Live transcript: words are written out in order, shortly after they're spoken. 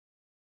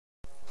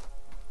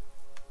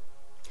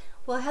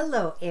Well,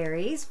 hello,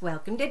 Aries.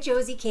 Welcome to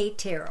Josie K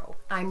Tarot.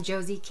 I'm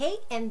Josie K,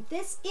 and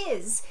this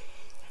is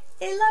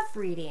a love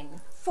reading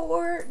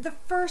for the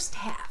first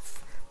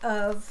half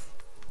of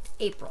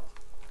April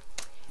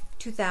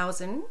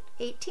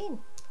 2018.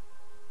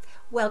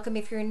 Welcome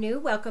if you're new.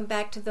 Welcome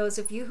back to those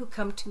of you who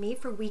come to me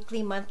for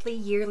weekly, monthly,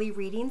 yearly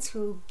readings,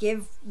 who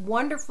give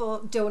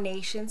wonderful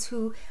donations,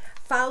 who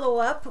follow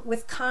up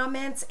with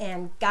comments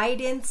and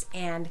guidance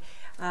and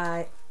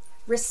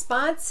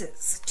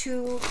responses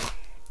to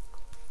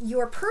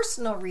your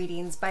personal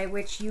readings, by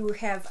which you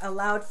have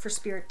allowed for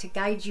Spirit to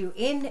guide you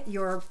in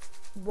your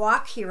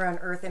walk here on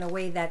earth in a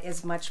way that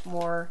is much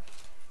more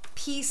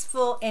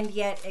peaceful and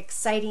yet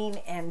exciting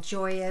and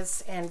joyous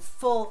and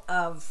full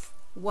of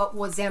what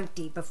was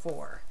empty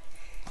before.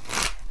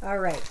 All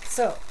right,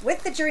 so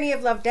with the Journey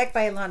of Love deck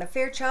by Alana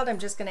Fairchild, I'm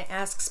just going to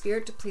ask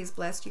Spirit to please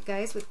bless you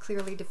guys with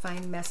clearly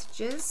defined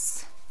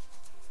messages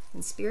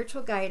and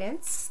spiritual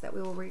guidance that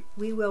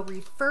we will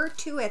refer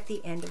to at the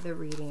end of the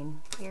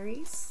reading.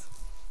 Aries.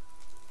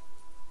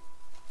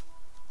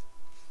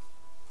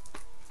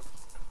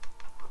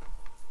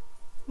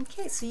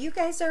 Okay, so you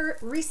guys are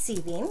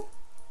receiving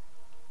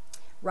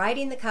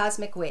Riding the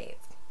Cosmic Wave.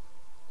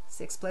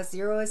 6 plus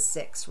 0 is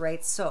 6,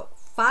 right? So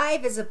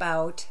 5 is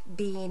about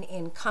being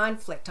in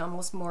conflict,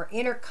 almost more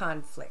inner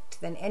conflict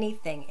than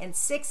anything. And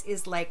 6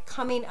 is like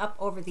coming up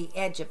over the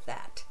edge of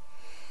that.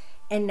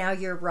 And now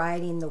you're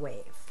riding the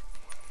wave.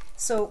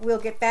 So we'll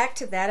get back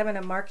to that. I'm going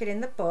to mark it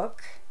in the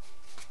book.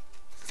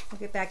 We'll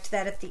get back to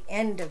that at the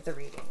end of the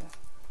reading.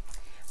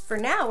 For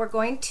now, we're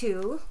going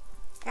to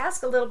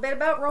ask a little bit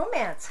about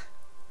romance.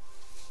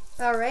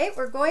 All right,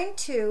 we're going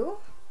to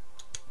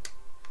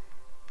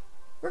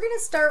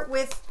start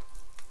with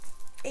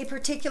a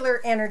particular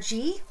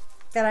energy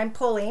that I'm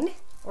pulling,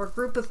 or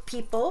group of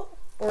people,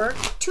 or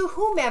to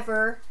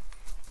whomever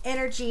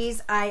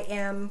energies I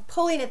am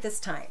pulling at this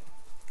time.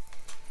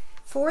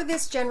 For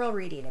this general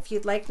reading, if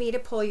you'd like me to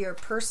pull your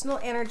personal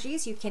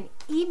energies, you can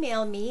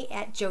email me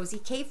at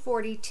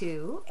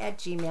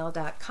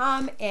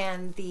josiek42@gmail.com,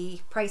 and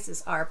the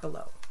prices are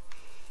below.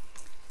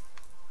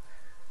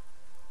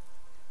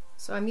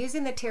 So I'm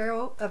using the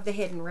Tarot of the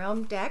Hidden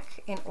Realm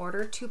deck in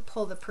order to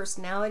pull the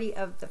personality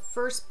of the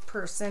first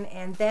person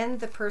and then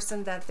the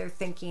person that they're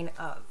thinking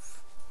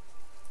of.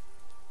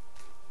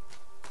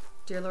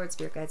 Dear Lord,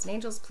 Spirit Guides and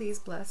Angels, please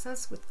bless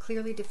us with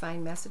clearly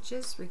defined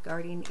messages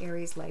regarding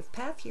Aries' life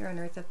path here on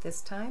Earth at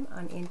this time,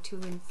 on into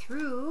and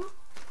through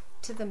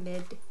to the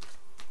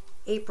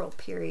mid-April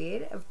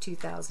period of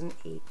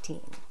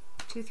 2018.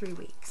 2-3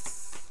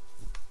 weeks.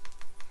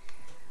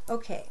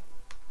 Okay.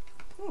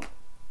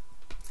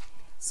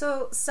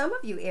 So some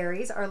of you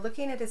Aries are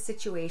looking at a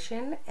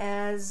situation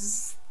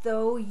as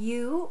though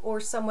you or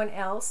someone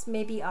else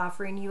may be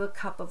offering you a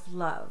cup of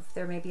love.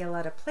 There may be a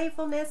lot of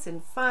playfulness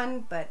and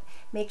fun, but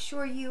make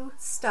sure you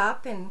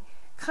stop and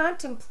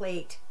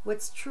contemplate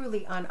what's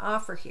truly on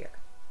offer here.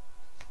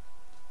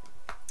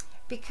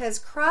 Because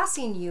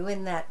crossing you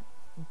in that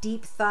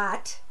deep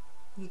thought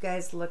you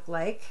guys look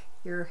like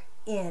you're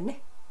in,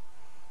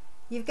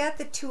 you've got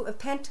the Two of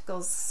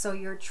Pentacles, so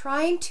you're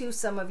trying to,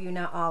 some of you,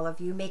 not all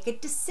of you, make a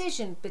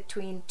decision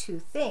between two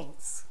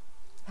things.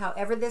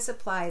 However this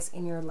applies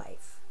in your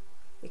life.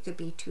 It could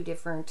be 2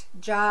 different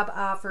job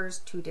offers,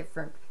 2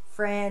 different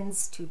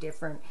friends, 2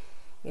 different,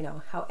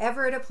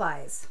 however it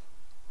applies.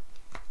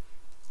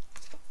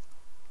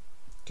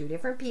 2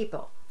 different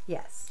people,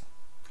 yes.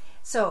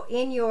 So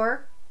in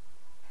your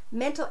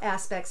mental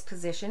aspects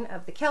position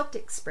of the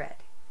Celtic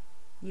spread,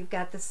 you've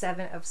got the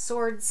 7 of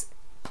Swords.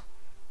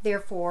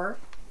 Therefore,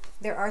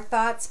 there are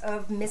thoughts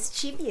of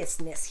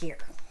mischievousness here.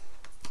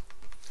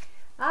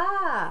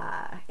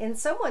 In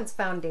someone's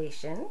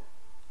foundation,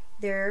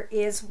 there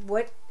is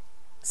what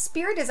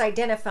Spirit is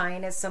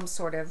identifying as some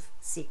sort of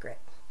secret.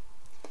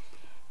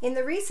 In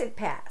the recent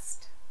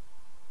past,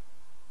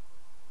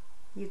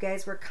 you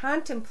guys were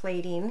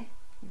contemplating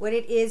what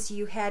it is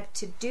you had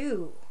to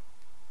do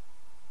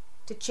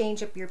to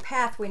change up your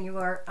path when you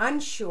are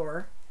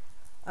unsure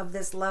of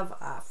this love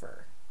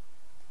offer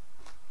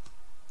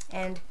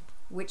and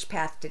which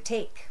path to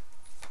take.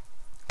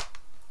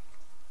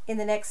 In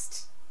the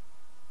next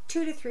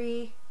 2 to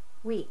 3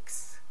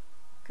 weeks,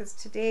 because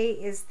today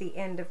is the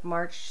end of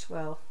March,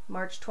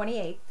 March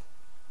 28th,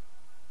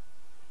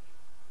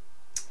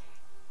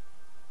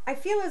 I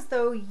feel as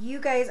though you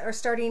guys are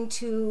starting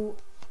to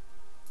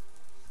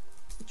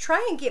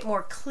try and get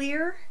more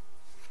clear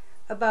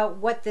about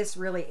what this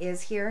really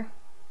is here.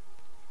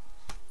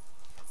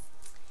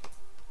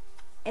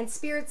 And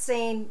Spirit's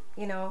saying,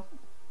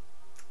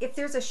 if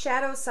there's a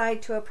shadow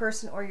side to a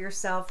person or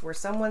yourself where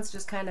someone's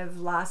just kind of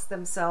lost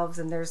themselves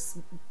and there's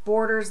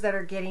borders that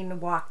are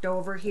getting walked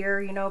over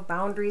here,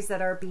 boundaries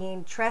that are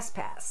being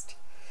trespassed,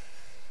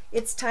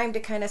 it's time to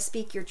kind of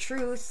speak your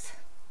truth.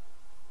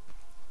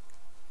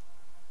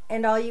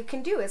 And all you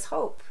can do is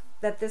hope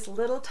that this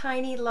little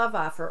tiny love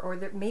offer, or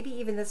that maybe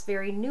even this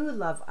very new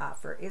love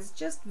offer, is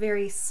just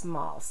very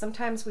small.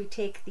 Sometimes we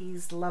take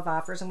these love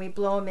offers and we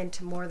blow them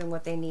into more than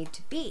what they need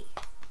to be.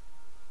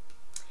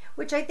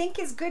 which I think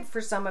is good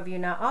for some of you,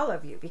 not all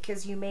of you,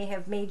 because you may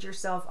have made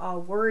yourself all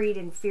worried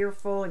and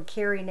fearful and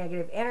carry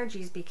negative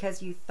energies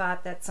because you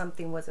thought that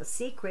something was a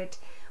secret,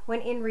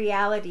 when in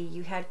reality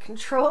you had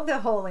control the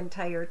whole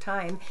entire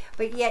time,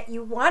 but yet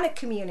you want to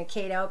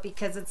communicate out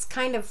because it's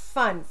kind of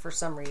fun for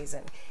some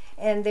reason,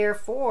 and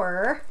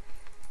therefore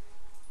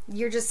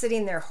you're just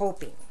sitting there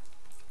hoping.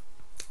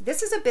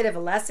 This is a bit of a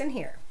lesson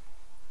here.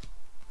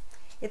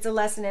 It's a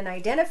lesson in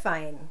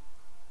identifying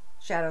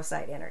shadow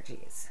side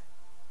energies.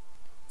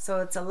 So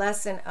it's a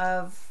lesson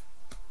of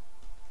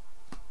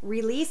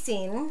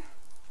releasing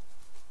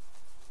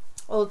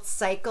old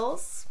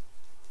cycles,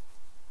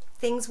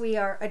 things we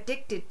are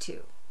addicted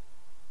to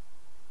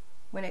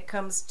when it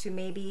comes to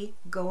maybe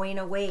going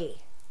away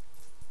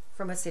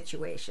from a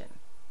situation.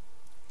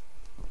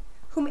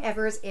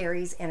 Whomever is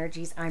Aries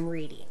energies I'm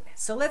reading.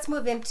 So let's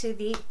move into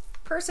the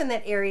person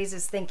that Aries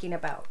is thinking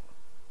about.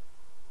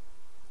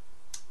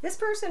 This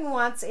person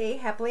wants a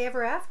happily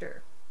ever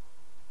after.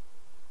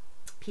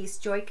 Peace,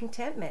 joy,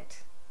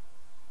 contentment,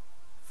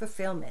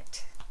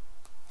 fulfillment.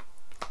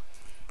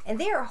 And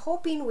they are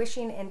hoping,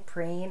 wishing, and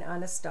praying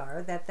on a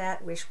star that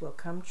that wish will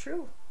come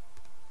true.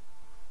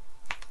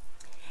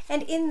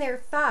 And in their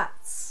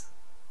thoughts,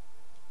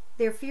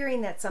 they're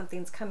fearing that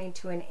something's coming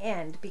to an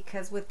end,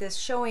 because with this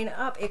showing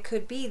up, it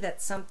could be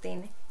that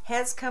something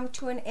has come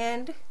to an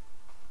end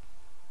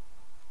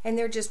and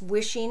they're just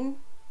wishing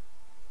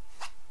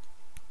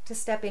to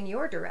step in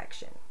your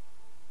direction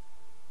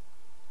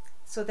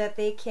so that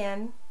they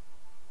can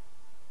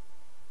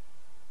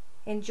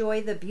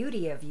enjoy the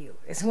beauty of you,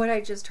 is what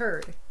I just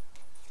heard.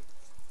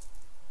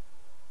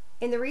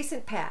 In the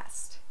recent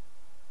past,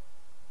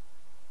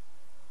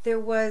 there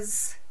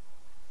was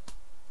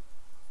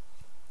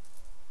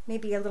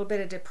maybe a little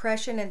bit of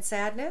depression and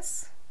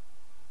sadness.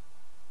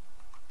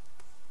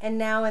 And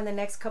now in the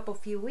next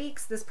few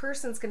weeks, this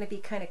person's going to be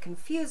kind of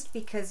confused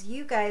because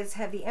you guys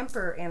have the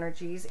Emperor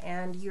energies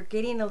and you're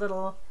getting a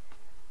little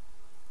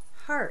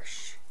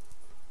harsh.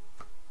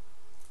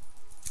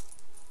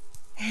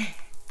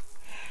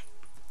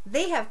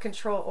 They have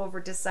control over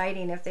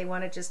deciding if they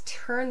want to just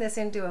turn this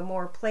into a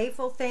more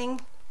playful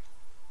thing,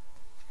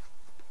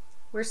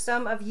 where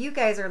some of you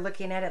guys are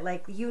looking at it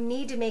like you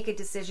need to make a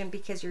decision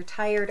because you're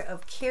tired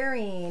of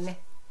carrying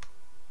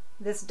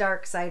this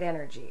dark side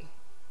energy,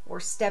 or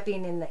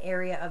stepping in the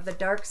area of the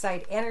dark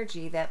side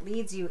energy that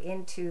leads you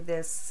into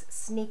this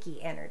sneaky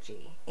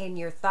energy in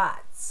your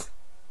thoughts.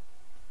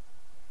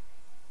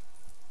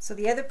 So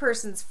the other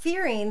person's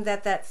fearing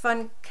that that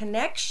fun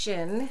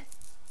connection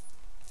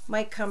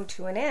might come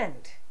to an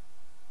end,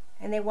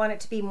 and they want it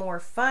to be more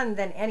fun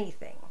than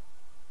anything.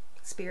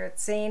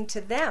 Spirit's saying to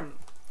them,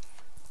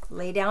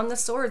 lay down the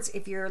swords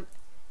if you're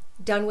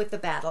done with the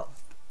battle.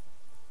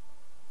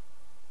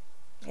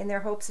 In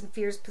their hopes and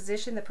fears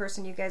position, the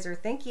person you guys are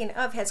thinking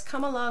of has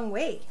come a long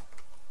way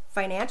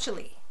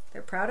financially.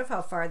 They're proud of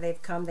how far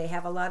they've come. They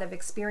have a lot of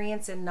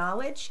experience and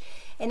knowledge.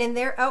 And in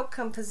their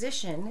outcome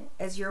position,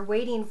 as you're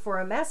waiting for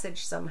a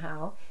message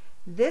somehow,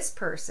 this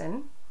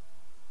person,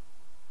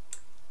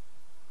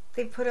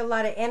 they've put a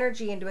lot of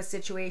energy into a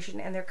situation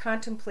and they're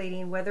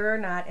contemplating whether or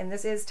not, and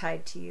this is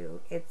tied to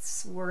you,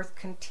 it's worth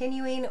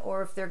continuing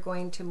or if they're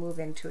going to move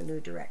into a new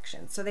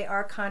direction. So they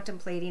are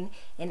contemplating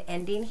an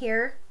ending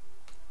here,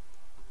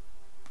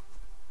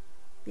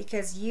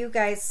 because you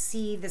guys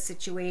see the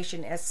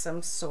situation as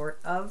some sort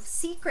of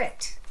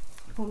secret,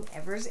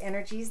 whomever's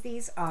energies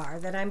these are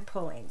that I'm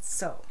pulling.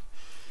 So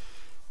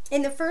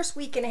in the first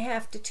week and a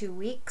half to 2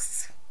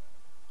 weeks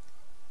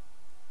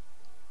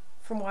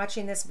from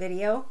watching this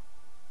video,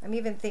 I'm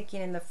even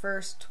thinking in the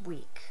first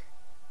week,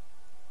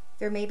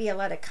 there may be a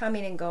lot of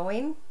coming and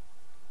going.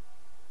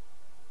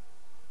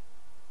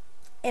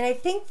 And I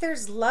think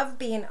there's love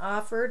being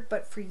offered,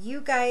 but for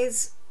you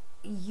guys,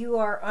 you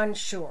are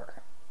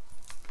unsure.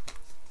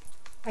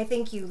 I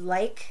think you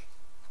like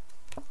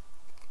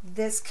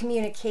this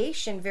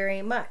communication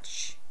very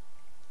much,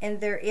 and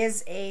there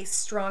is a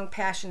strong,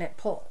 passionate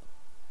pull.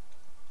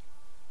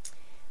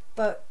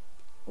 But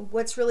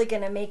what's really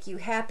going to make you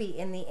happy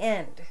in the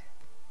end?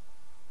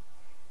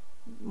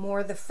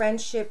 More the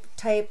friendship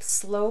type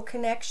slow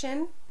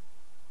connection,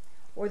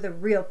 or the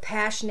real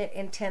passionate,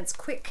 intense,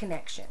 quick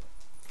connection?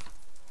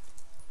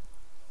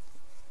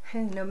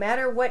 No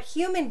matter what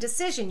human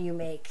decision you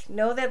make,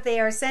 know that they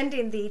are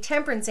sending the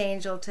temperance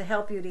angel to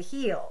help you to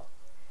heal.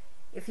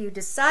 If you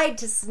decide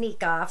to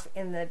sneak off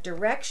in the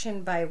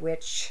direction by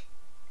which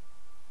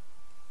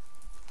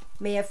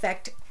may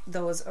affect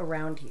those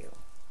around you.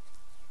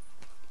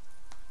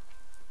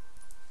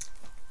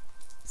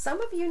 Some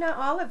of you, not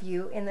all of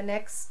you, in the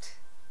next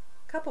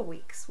couple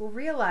weeks will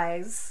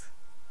realize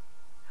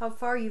how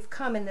far you've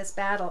come in this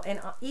battle. And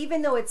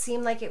even though it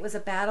seemed like it was a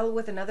battle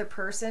with another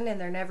person and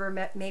there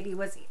never maybe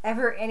was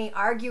ever any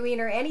arguing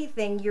or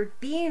anything, you're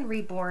being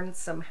reborn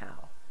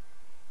somehow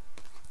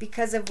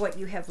because of what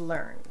you have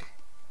learned.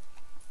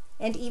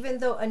 And even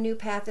though a new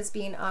path is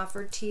being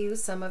offered to you,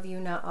 some of you,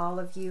 not all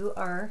of you,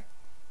 are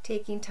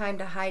taking time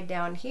to hide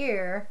down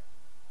here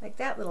like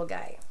that little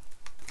guy.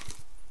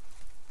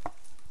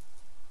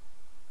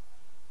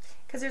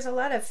 because there's a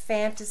lot of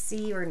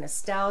fantasy or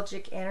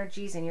nostalgic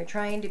energies, and you're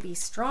trying to be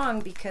strong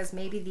because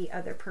maybe the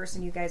other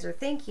person you guys are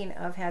thinking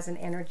of has an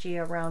energy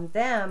around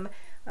them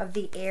of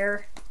the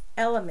air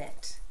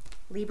element.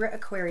 Libra,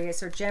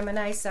 Aquarius, or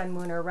Gemini, Sun,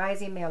 Moon, or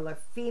Rising, male or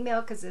female,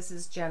 because this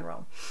is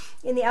general.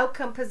 In the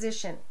outcome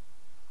position,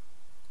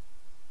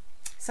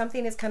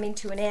 something is coming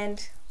to an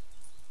end.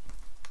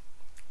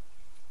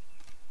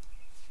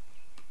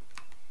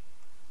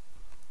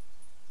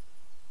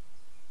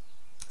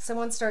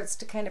 Someone starts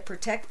to kind of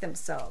protect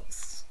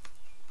themselves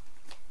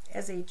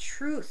as a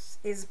truth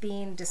is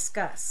being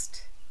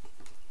discussed.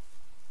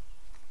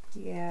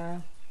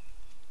 Yeah.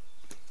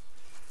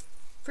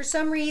 For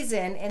some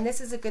reason, and this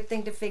is a good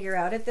thing to figure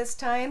out at this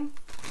time,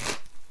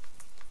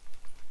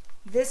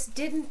 this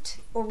didn't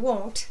or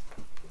won't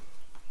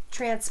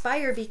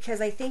transpire because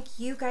I think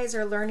you guys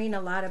are learning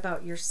a lot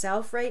about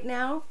yourself right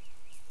now.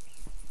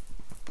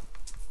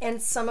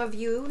 And some of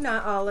you,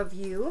 not all of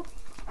you,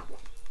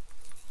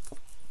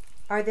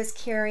 are this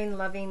caring,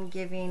 loving,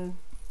 giving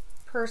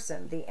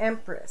person, the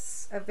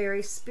Empress, a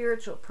very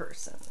spiritual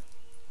person,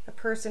 a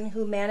person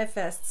who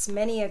manifests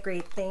many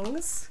great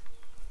things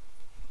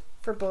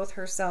for both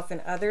herself and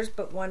others,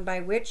 but one by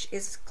which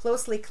is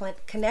closely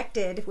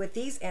connected with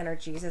these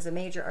energies as a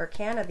major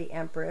arcana, the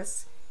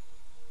Empress.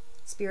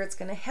 Spirit's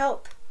going to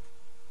help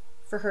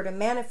for her to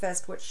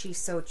manifest what she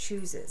so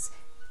chooses.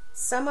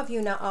 Some of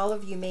you, not all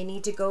of you, may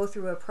need to go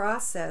through a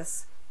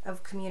process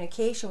of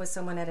communication with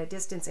someone at a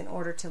distance in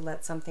order to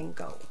let something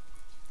go.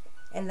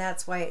 And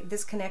that's why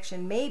this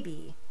connection may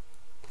be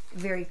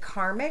very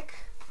karmic.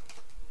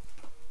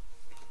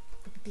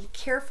 Be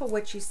careful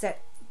what you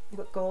set,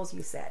 what goals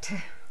you set.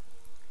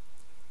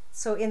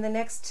 So in the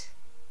next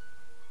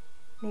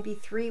maybe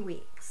 3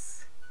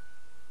 weeks,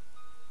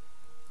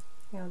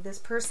 you know, this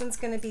person's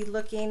going to be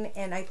looking,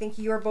 and I think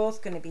you're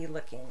both going to be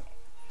looking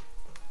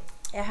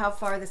at how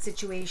far the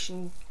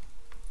situation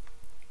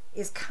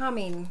is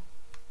coming.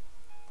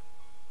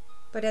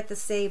 But at the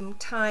same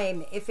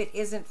time, if it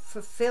isn't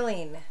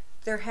fulfilling,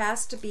 there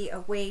has to be a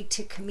way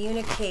to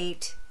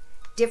communicate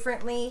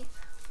differently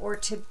or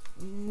to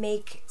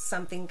make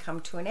something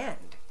come to an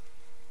end.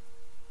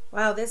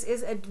 Wow, this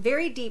is a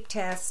very deep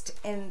test,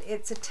 and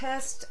it's a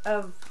test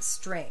of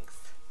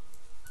strength.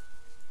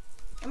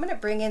 I'm going to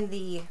bring in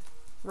the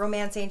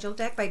Romance Angel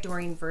deck by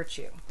Doreen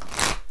Virtue.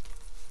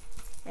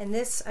 And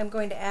this I'm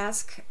going to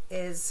ask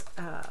is,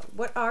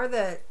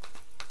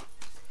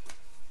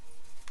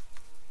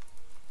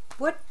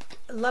 what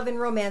love and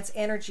romance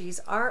energies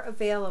are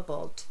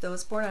available to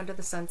those born under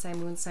the sun sign,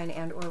 moon sign,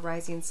 and or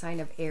rising sign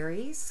of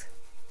Aries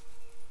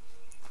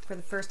for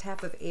the first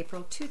half of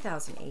April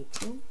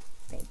 2018?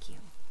 Thank you.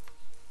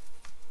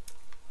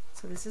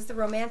 So this is the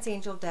Romance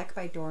Angel deck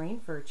by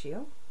Doreen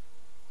Virtue.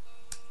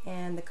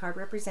 And the card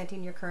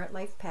representing your current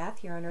life path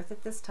here on Earth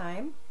at this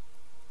time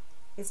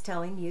is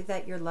telling you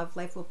that your love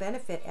life will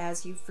benefit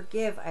as you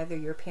forgive either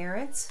your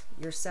parents,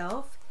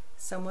 yourself,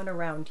 someone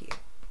around you.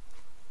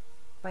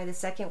 By the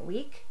second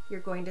week, you're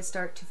going to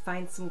start to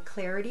find some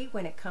clarity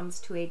when it comes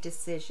to a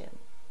decision.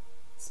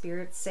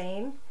 Spirit's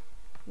saying,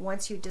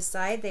 once you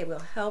decide, they will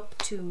help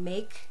to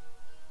make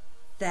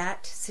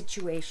that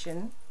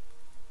situation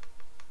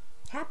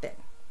happen.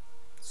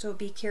 So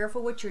be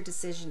careful what your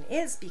decision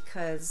is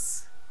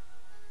because,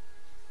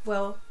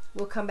 well,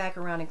 we'll come back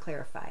around and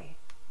clarify.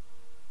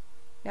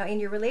 Now,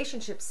 in your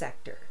relationship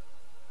sector,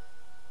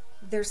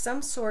 there's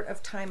some sort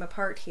of time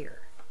apart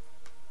here,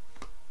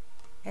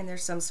 and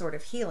there's some sort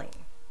of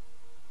healing.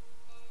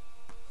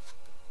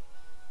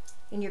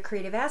 In your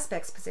creative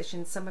aspects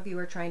position, some of you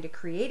are trying to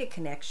create a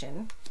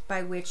connection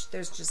by which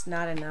there's just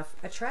not enough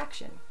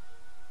attraction.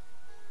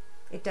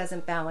 It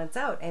doesn't balance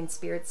out, and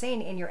Spirit's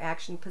saying in your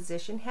action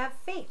position, have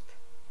faith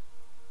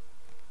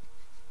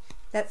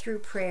that through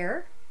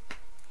prayer,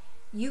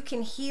 you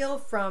can heal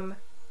from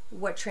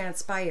what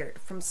transpired,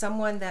 from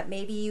someone that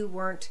maybe you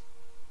weren't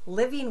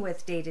living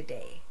with day to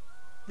day,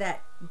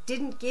 that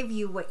didn't give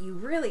you what you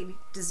really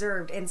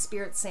deserved. And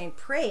Spirit's saying,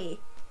 pray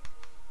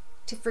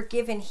to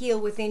forgive and heal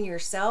within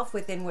yourself,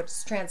 within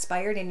what's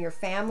transpired in your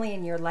family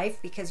and your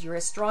life, because you're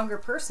a stronger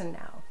person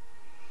now.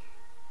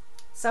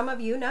 Some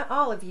of you, not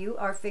all of you,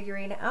 are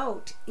figuring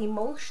out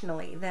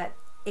emotionally that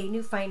a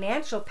new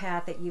financial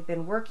path that you've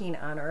been working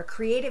on, or a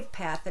creative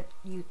path that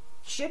you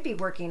should be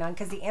working on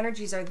because the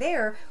energies are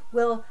there,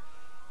 will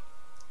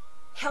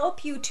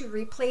help you to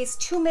replace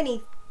too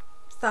many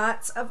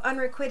thoughts of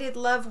unrequited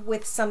love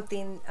with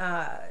something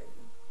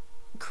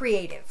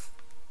creative,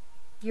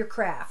 your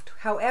craft,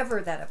 however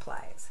that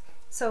applies.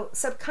 So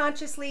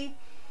subconsciously,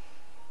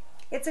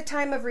 it's a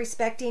time of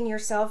respecting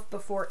yourself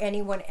before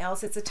anyone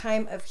else. It's a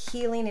time of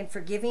healing and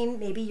forgiving,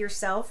 maybe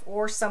yourself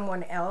or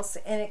someone else.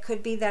 And it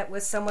could be that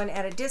with someone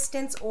at a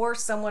distance or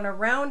someone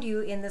around you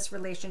in this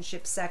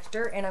relationship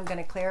sector. And I'm going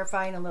to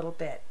clarify in a little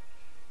bit.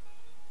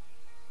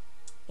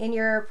 In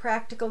your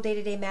practical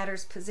day-to-day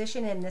matters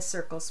position in this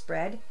circle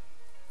spread,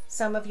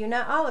 some of you,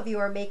 not all of you,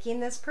 are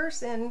making this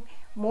person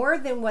more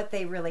than what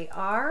they really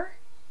are.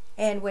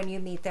 And when you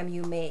meet them,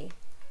 you may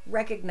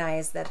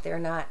recognize that they're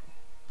not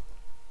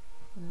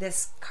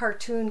this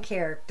cartoon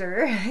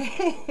character.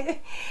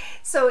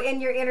 So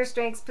in your inner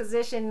strengths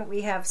position,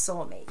 we have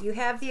soulmate. You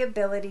have the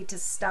ability to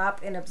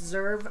stop and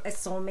observe a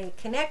soulmate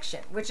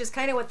connection, which is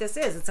kind of what this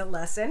is. It's a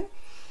lesson.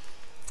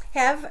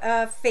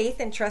 Have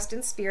faith and trust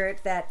in spirit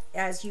that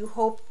as you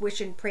hope,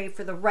 wish, and pray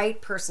for the right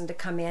person to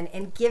come in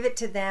and give it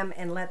to them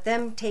and let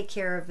them take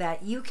care of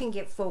that, you can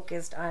get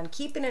focused on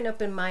keeping an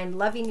open mind,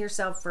 loving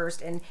yourself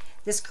first, and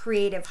this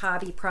creative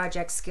hobby,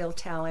 project, skill,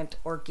 talent,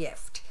 or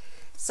gift.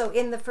 So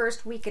in the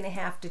first week and a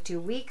half to 2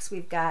 weeks,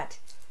 we've got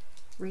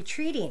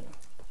retreating,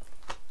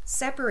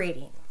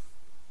 separating,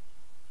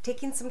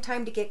 taking some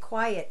time to get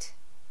quiet,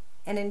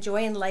 and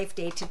enjoying life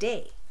day to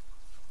day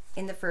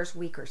in the first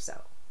week or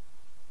so.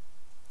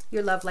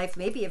 Your love life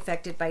may be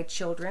affected by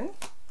children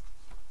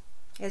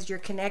as you're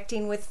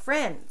connecting with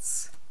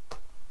friends.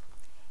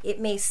 It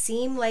may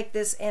seem like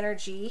this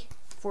energy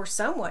for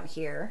someone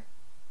here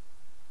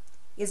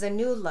is a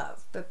new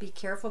love, but be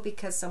careful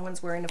because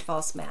someone's wearing a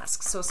false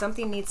mask. So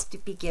something needs to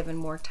be given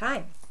more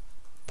time.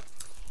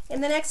 In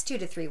the next 2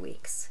 to 3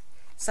 weeks,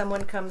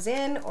 someone comes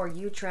in or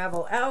you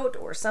travel out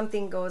or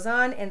something goes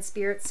on and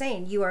Spirit's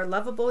saying you are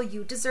lovable,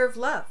 you deserve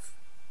love.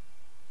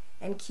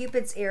 And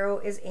Cupid's arrow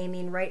is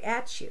aiming right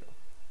at you.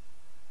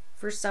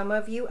 For some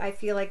of you, I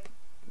feel like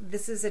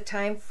this is a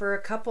time for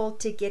a couple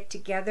to get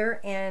together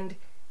and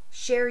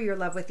share your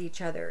love with each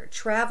other,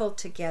 travel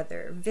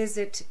together,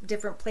 visit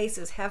different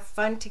places, have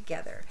fun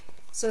together.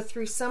 So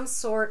through some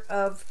sort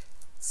of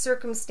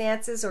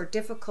circumstances or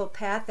difficult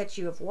path that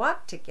you have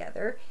walked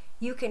together,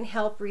 you can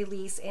help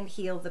release and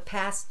heal the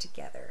past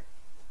together.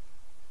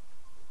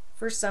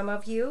 For some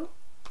of you,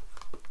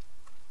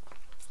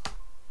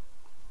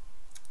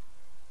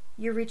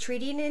 you're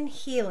retreating and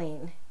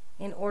healing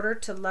in order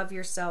to love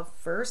yourself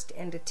first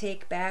and to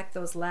take back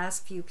those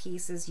last few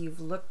pieces you've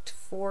looked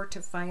for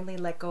to finally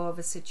let go of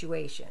a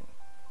situation.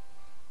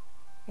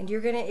 And you're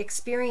going to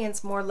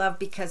experience more love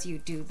because you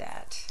do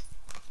that.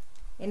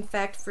 In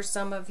fact, for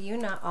some of you,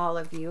 not all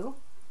of you,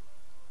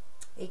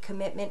 a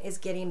commitment is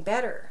getting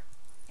better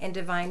and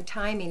divine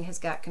timing has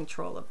got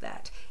control of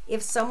that.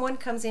 If someone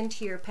comes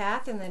into your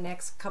path in the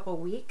next couple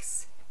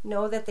weeks,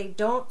 know that they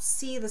don't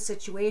see the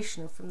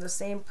situation from the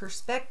same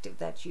perspective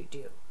that you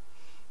do.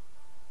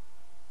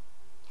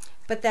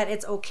 But that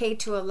it's okay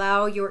to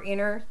allow your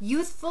inner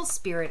youthful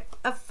spirit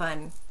of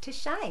fun to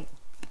shine.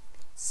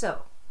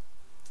 So,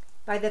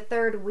 by the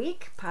 3rd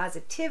week,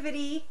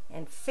 positivity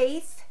and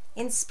faith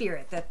in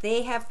spirit that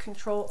they have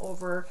control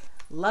over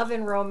love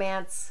and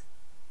romance.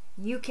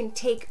 You can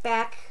take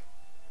back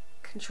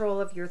control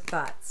of your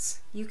thoughts.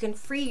 You can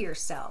free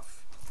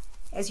yourself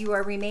as you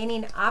are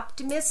remaining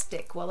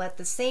optimistic while at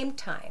the same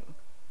time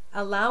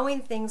allowing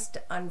things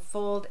to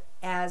unfold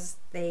as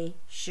they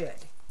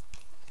should.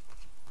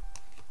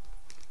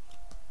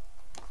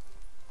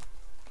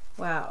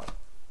 Wow.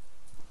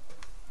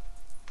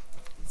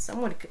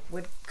 Someone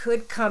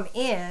could come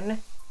in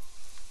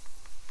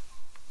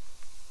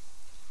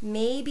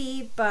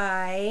maybe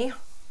by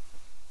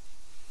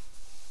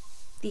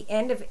the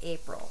end of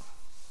April.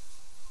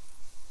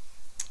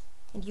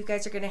 And you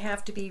guys are going to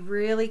have to be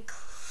really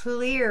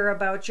clear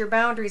about your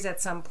boundaries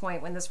at some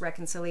point when this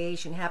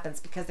reconciliation happens,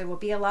 because there will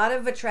be a lot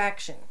of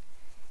attraction.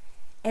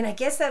 And I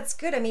guess that's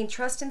good. I mean,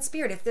 trust in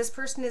spirit. If this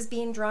person is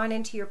being drawn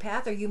into your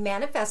path or you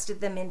manifested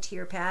them into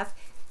your path,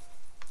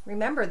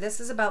 remember,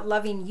 this is about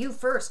loving you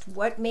first.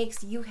 What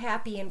makes you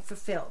happy and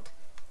fulfilled?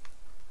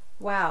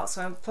 Wow,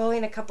 so I'm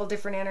pulling a couple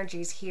different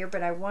energies here,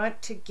 but I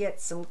want to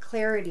get some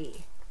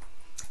clarity.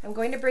 I'm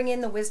going to bring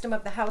in the Wisdom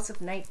of the House of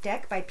Night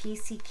deck by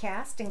P.C.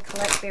 Cast and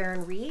Colette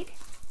Baron Reed.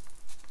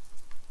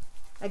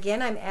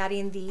 Again, I'm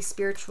adding the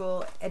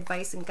Spiritual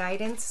Advice and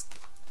Guidance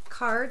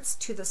cards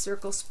to the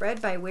circle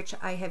spread, by which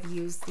I have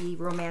used the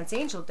Romance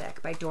Angel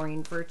deck by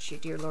Doreen Virtue.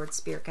 Dear Lord,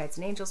 Spirit, Guides,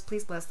 and Angels,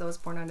 please bless those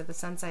born under the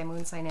sun sign,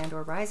 moon sign, and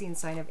or rising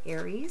sign of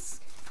Aries.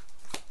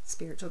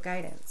 Spiritual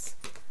guidance.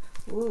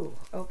 Ooh,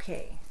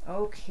 okay.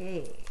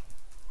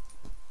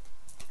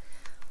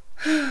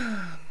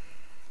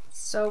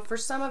 So for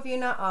some of you,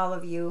 not all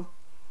of you,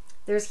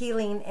 there's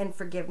healing and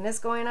forgiveness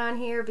going on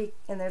here,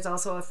 and there's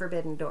also a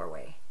forbidden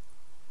doorway.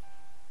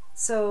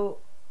 So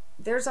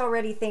there's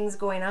already things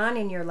going on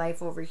in your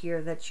life over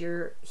here that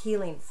you're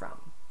healing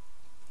from.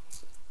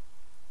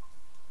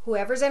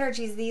 Whoever's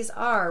energies these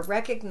are,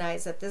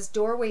 recognize that this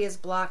doorway is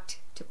blocked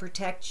to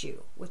protect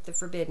you with the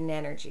forbidden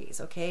energies,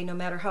 okay? No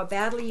matter how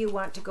badly you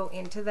want to go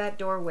into that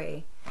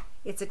doorway,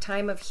 it's a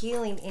time of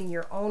healing in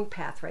your own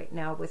path right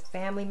now with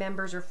family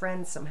members or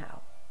friends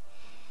somehow.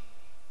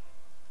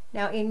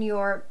 Now, in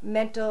your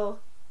mental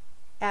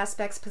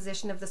aspects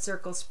position of the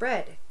circle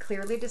spread,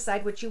 clearly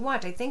decide what you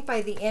want. I think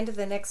by the end of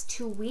the next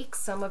 2 weeks,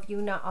 some of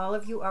you, not all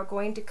of you, are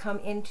going to come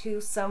into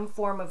some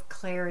form of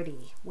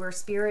clarity where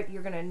spirit,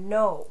 you're going to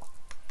know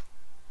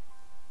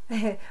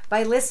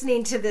by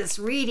listening to this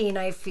reading,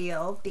 I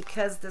feel,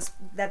 because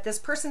this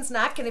person's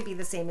not going to be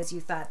the same as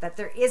you thought, that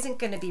there isn't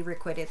going to be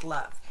requited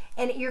love,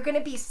 and you're going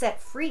to be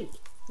set free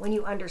when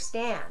you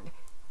understand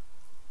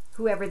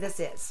whoever this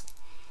is.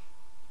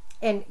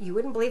 And you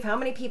wouldn't believe how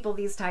many people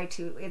these tie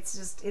to.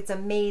 It's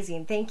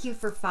amazing. Thank you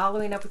for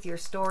following up with your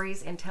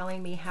stories and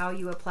telling me how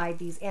you applied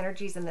these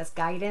energies and this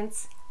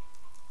guidance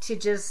to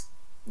just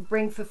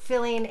bring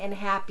fulfilling and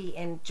happy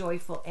and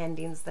joyful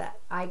endings that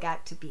I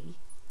got to be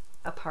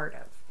a part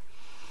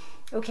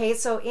of. Okay,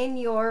 so in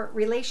your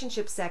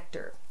relationship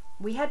sector,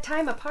 we had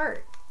time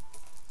apart.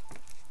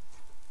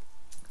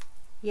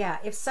 Yeah,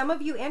 if some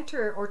of you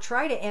enter or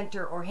try to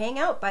enter or hang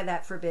out by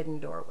that forbidden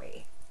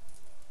doorway,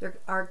 there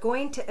are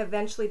going to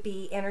eventually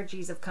be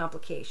energies of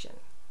complication.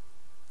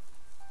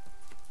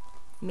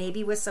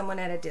 Maybe with someone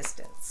at a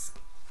distance.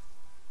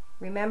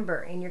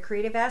 Remember, in your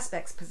creative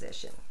aspects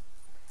position,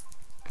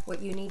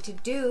 what you need to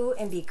do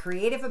and be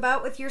creative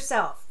about with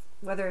yourself,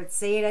 whether it's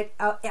say it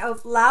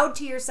out loud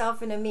to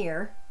yourself in a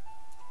mirror,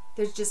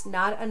 there's just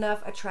not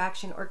enough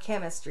attraction or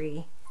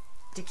chemistry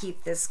to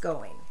keep this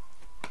going.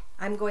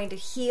 I'm going to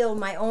heal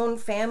my own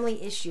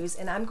family issues,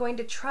 and I'm going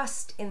to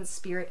trust in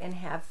spirit and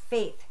have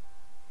faith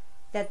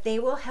that they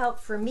will help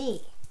for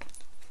me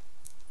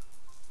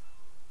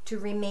to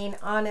remain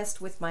honest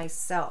with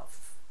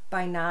myself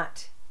by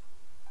not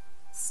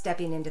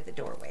stepping into the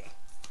doorway.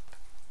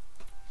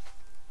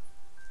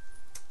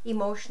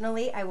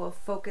 Emotionally, I will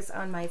focus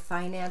on my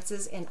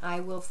finances, and I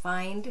will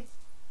find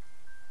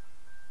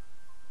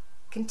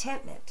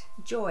contentment,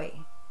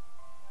 joy,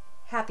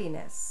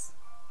 happiness,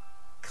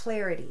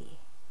 clarity,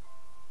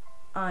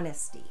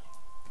 honesty.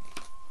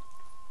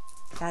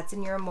 That's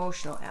in your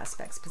emotional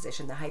aspects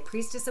position. The High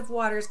Priestess of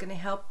Water is going to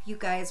help you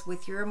guys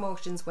with your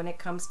emotions when it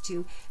comes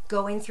to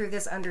going through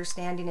this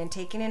understanding and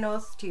taking an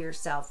oath to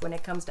yourself when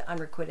it comes to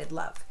unrequited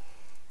love.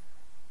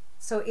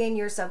 So in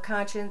your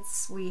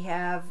subconscious, we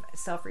have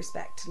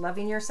self-respect.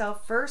 Loving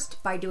yourself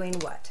first by doing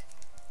what?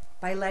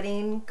 By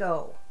letting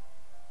go.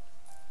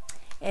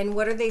 And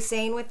what are they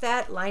saying with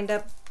that? Lined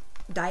up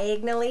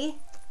diagonally,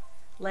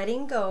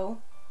 letting go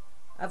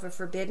of a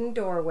forbidden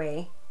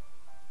doorway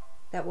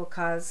that will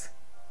cause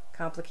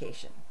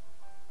complication.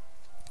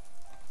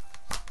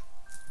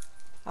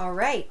 All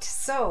right,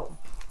 so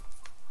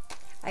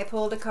I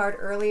pulled a card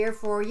earlier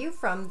for you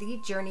from the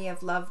Journey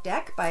of Love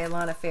deck by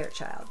Alana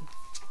Fairchild.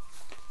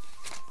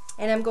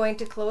 And I'm going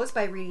to close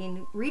by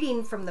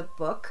reading from the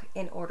book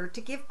in order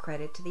to give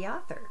credit to the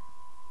author.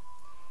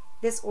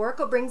 This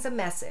oracle brings a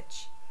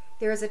message.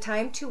 There is a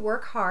time to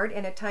work hard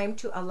and a time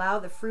to allow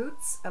the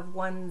fruits of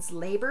one's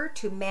labor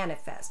to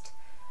manifest,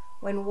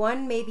 when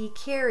one may be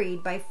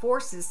carried by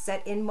forces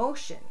set in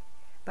motion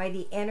by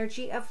the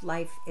energy of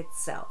life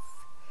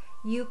itself.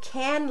 You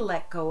can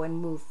let go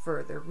and move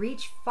further,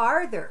 reach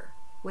farther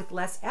with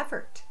less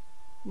effort.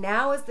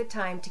 Now is the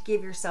time to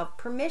give yourself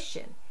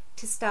permission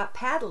to stop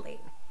paddling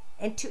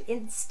and to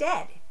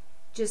instead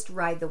just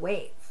ride the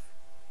wave.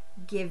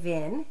 Give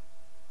in,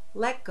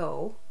 let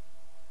go,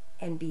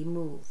 and be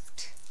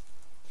moved.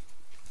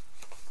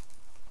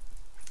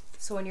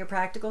 So in your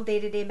practical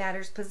day-to-day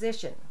matters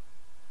position,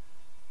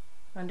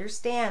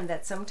 understand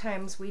that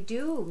sometimes we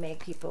do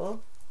make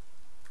people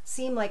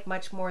seem like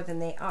much more than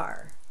they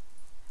are.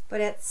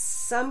 But at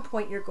some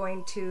point you're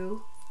going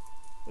to,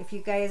 if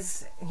you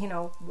guys,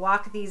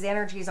 walk these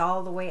energies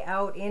all the way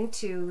out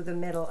into the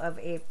middle of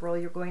April,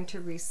 you're going to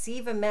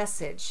receive a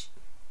message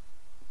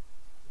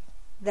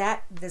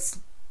that this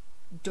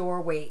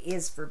doorway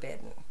is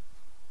forbidden.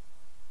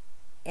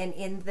 And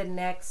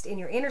in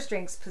your inner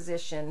strengths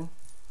position,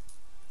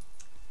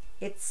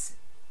 it's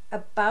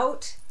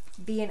about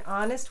being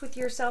honest with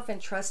yourself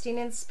and trusting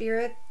in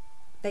spirit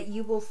that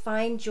you will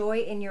find joy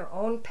in your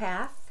own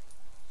path.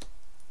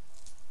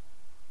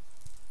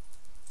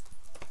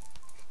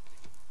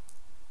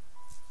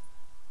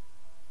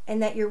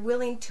 And that you're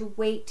willing to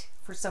wait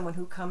for someone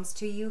who comes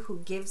to you, who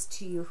gives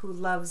to you, who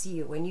loves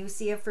you. When you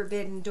see a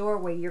forbidden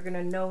doorway, you're going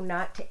to know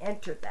not to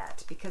enter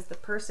that, because the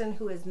person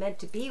who is meant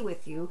to be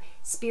with you,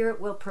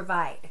 spirit will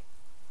provide.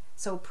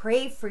 So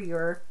pray for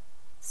your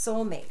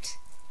soulmate.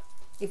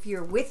 If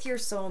you're with your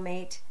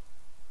soulmate,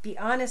 be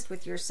honest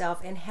with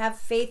yourself and have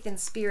faith in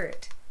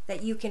spirit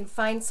that you can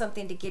find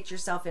something to get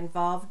yourself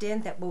involved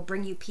in that will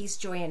bring you peace,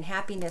 joy, and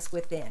happiness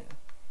within.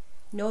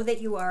 Know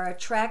that you are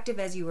attractive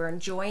as you are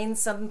enjoying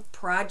some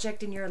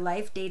project in your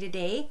life day to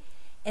day,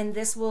 and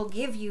this will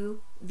give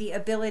you the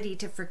ability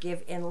to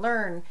forgive and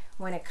learn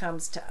when it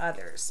comes to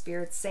others.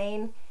 Spirit's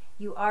saying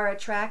you are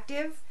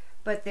attractive,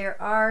 but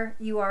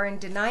you are in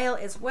denial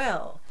as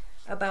well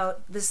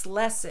about this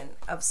lesson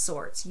of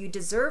sorts. You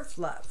deserve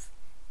love.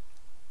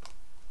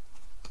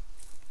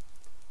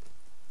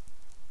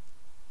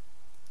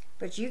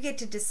 But you get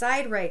to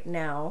decide right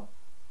now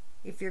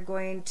if you're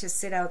going to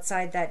sit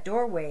outside that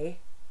doorway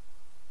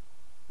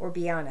or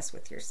be honest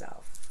with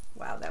yourself.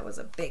 Wow, that was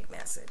a big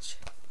message.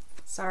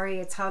 Sorry,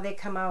 it's how they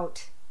come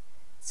out.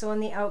 So in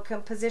the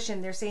outcome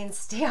position, they're saying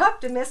stay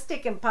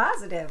optimistic and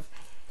positive,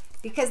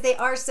 because they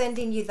are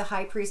sending you the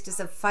High Priestess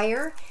of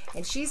Fire,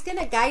 and she's going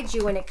to guide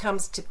you when it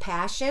comes to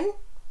passion.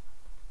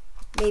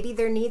 Maybe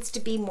there needs to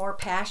be more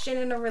passion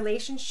in a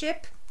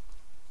relationship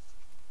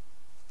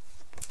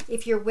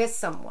if you're with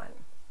someone.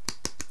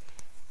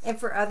 And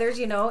for others,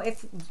 you know,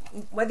 if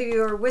whether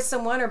you're with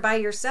someone or by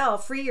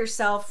yourself, free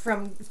yourself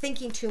from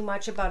thinking too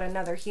much about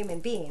another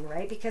human being,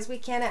 right? Because we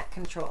cannot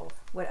control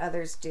what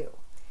others do.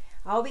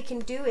 All we can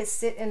do is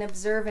sit and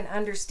observe and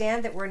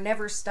understand that we're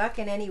never stuck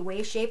in any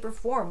way, shape, or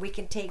form. We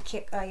can take,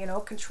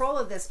 control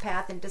of this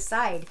path and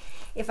decide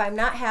if I'm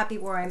not happy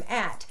where I'm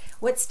at,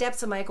 what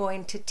steps am I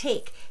going to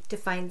take to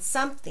find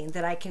something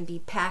that I can be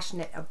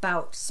passionate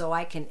about so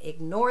I can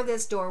ignore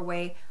this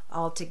doorway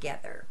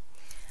altogether.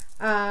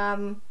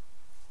 Yeah.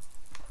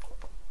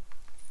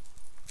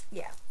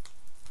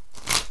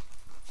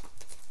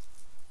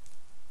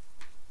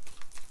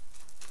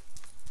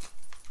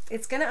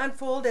 It's going to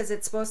unfold as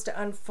it's supposed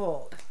to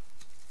unfold.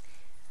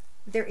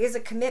 There is a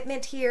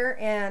commitment here,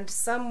 and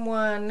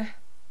someone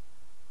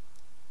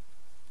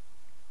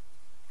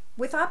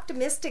with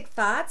optimistic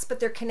thoughts,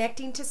 but they're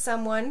connecting to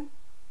someone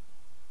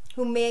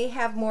who may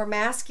have more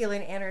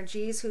masculine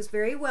energies, who's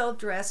very well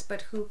dressed,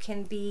 but who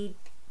can be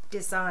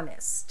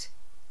dishonest.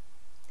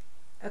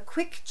 A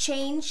quick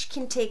change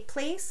can take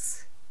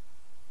place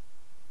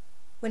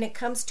when it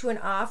comes to an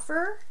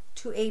offer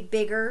to a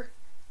bigger,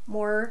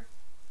 more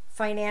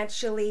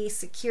financially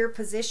secure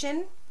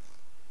position,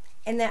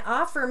 and that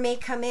offer may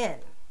come in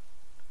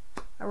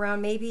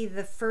around maybe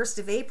the 1st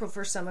of April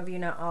for some of you,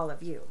 not all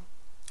of you,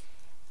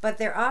 but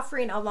they're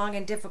offering along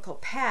a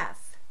difficult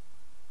path.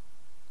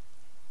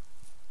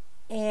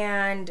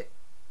 And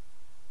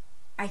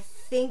I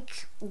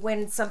think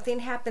when something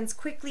happens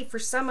quickly for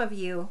some of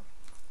you,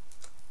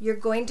 you're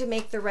going to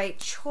make the right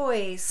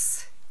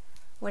choice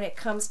when it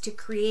comes to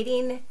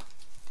creating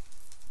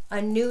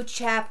a new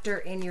chapter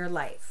in your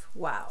life.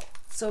 Wow.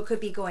 So it could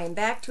be going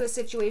back to a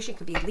situation, it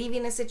could be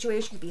leaving a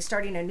situation, it could be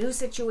starting a new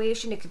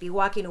situation, it could be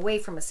walking away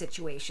from a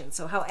situation.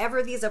 So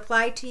however these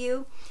apply to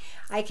you,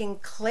 I can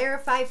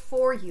clarify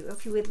for you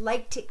if you would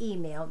like to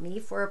email me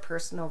for a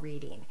personal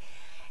reading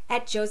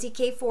at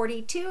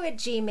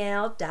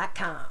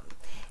josiek42@gmail.com.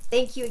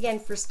 Thank you again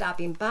for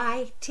stopping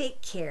by.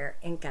 Take care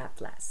and God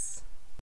bless.